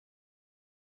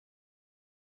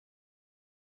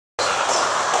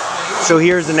So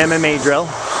here's an MMA drill.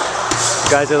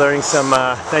 Guys are learning some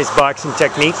nice boxing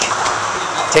technique.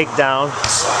 Takedown,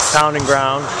 pound and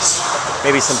ground,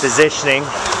 maybe some positioning.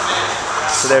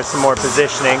 So there's some more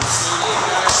positioning.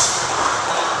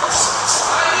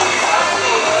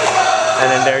 And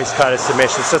then there he's caught a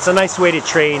submission. So it's a nice way to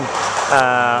train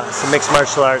some mixed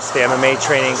martial arts, the MMA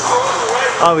training.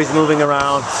 Always moving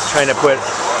around, trying to put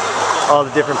all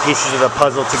the different pieces of the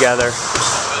puzzle together.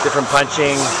 Different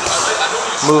punching,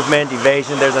 movement,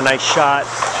 evasion. There's a nice shot,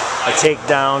 a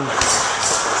takedown,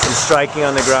 some striking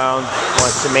on the ground.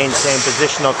 Wants to maintain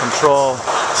positional control.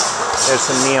 There's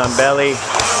some knee on belly,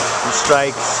 some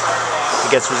strikes. He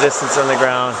gets resistance on the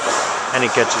ground, and he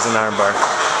catches an armbar.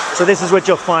 So this is what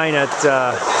you'll find at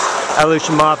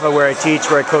EvolutionMAFA, where I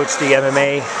teach, where I coach the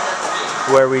MMA,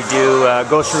 where we do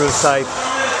Seif,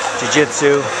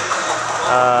 Jiu-Jitsu,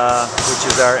 which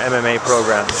is our MMA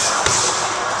program.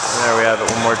 And there we have it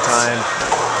one more time.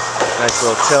 Nice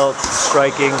little tilt,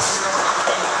 striking,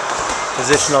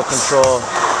 positional control.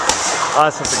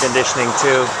 Awesome for conditioning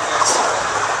too.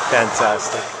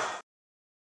 Fantastic.